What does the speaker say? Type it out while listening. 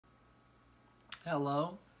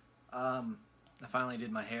Hello. I finally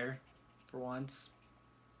did my hair for once.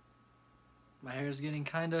 My hair is getting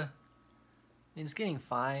it's getting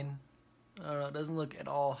fine. I don't know, it doesn't look at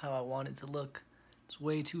all how I want it to look. It's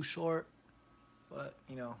way too short, but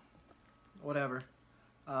whatever.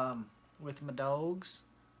 With my dogs.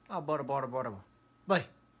 Oh, bora. Bye,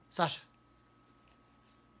 Sasha.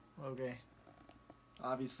 Okay.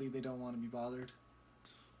 Obviously, they don't want to be bothered.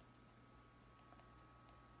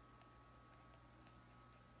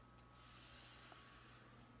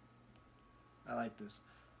 I like this.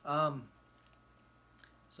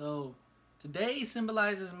 So today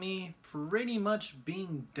symbolizes me pretty much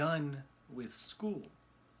being done with school.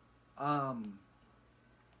 Um,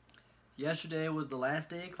 Yesterday was the last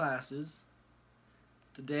day of classes.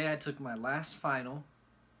 Today I took my last final.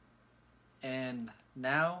 And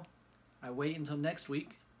now I wait until next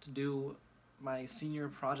week to do my senior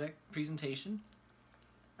project presentation.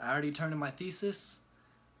 I already turned in my thesis.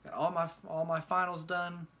 Got all my finals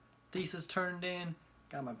done. Thesis turned in.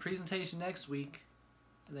 Got my presentation next week.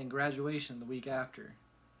 And then graduation the week after.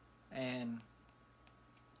 And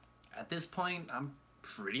at this point, I'm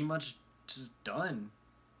pretty much just done.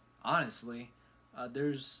 Honestly,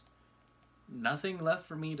 there's nothing left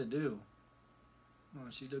for me to do. Oh,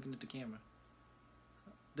 she's looking at the camera.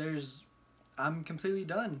 I'm completely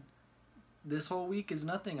done. This whole week is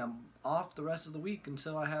nothing. I'm off the rest of the week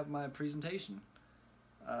until I have my presentation.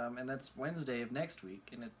 And that's Wednesday of next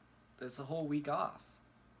week, and it's a whole week off.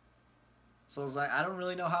 So it's like, I don't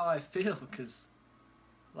really know how I feel, because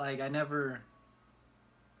like I never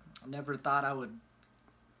thought I would.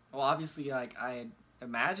 Well, obviously, like I had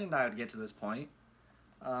imagined I would get to this point.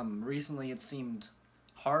 Recently it seemed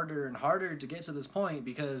harder and harder to get to this point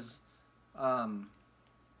because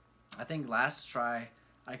I think last try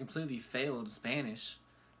I completely failed Spanish.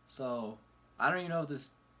 So I don't even know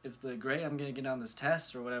if the grade I'm gonna get on this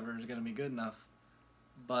test or whatever is gonna be good enough.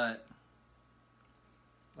 But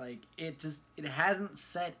like it hasn't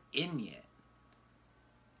set in yet.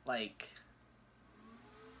 Like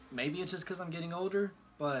maybe it's just because I'm getting older,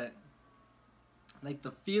 but like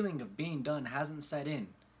the feeling of being done hasn't set in.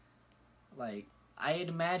 Like I had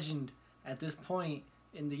imagined at this point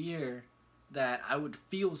in the year that I would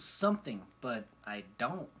feel something, but I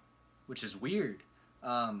don't, which is weird.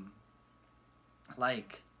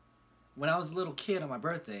 Like when I was a little kid on my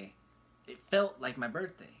birthday, it felt like my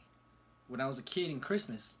birthday. When I was a kid in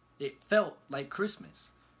Christmas, it felt like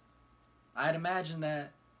Christmas. I had imagined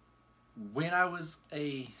that when I was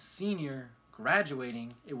a senior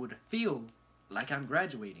graduating, it would feel like I'm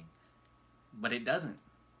graduating, but it doesn't.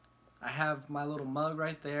 I have my little mug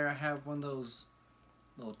right there. I have one of those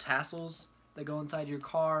little tassels that go inside your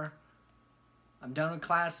car. I'm done with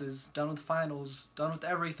classes, done with finals, done with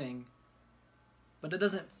everything, but it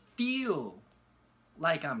doesn't feel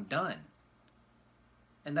like I'm done.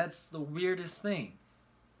 And that's the weirdest thing.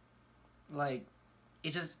 Like,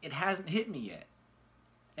 it hasn't hit me yet.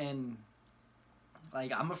 And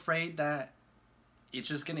like, I'm afraid that it's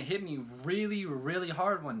just gonna hit me really, really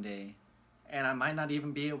hard one day, and I might not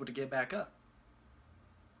even be able to get back up.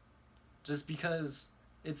 Just because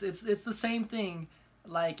it's the same thing.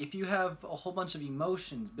 Like if you have a whole bunch of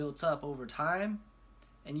emotions built up over time,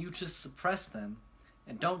 and you just suppress them,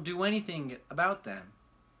 and don't do anything about them,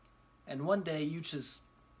 and one day you just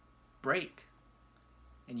break,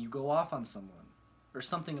 and you go off on someone, or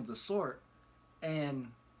something of the sort, and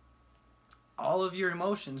all of your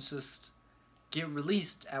emotions just get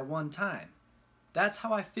released at one time. That's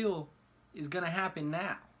how I feel is gonna happen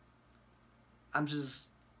now. I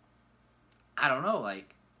don't know,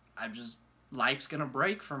 like, life's gonna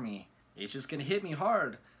break for me. It's just gonna hit me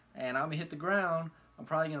hard, and I'm gonna hit the ground. I'm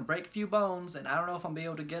probably gonna break a few bones, and I don't know if I'm gonna be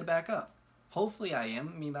able to get back up. Hopefully I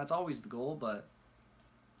am. I mean, that's always the goal, but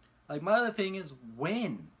like, my other thing is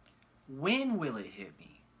when? When will it hit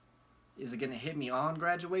me? Is it gonna hit me on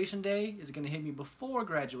graduation day? Is it gonna hit me before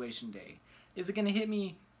graduation day? Is it gonna hit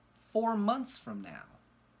me 4 months from now?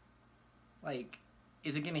 Like,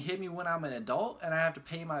 is it gonna hit me when I'm an adult and I have to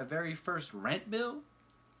pay my very first rent bill?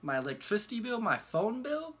 My electricity bill? My phone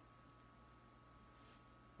bill?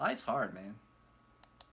 Life's hard, man.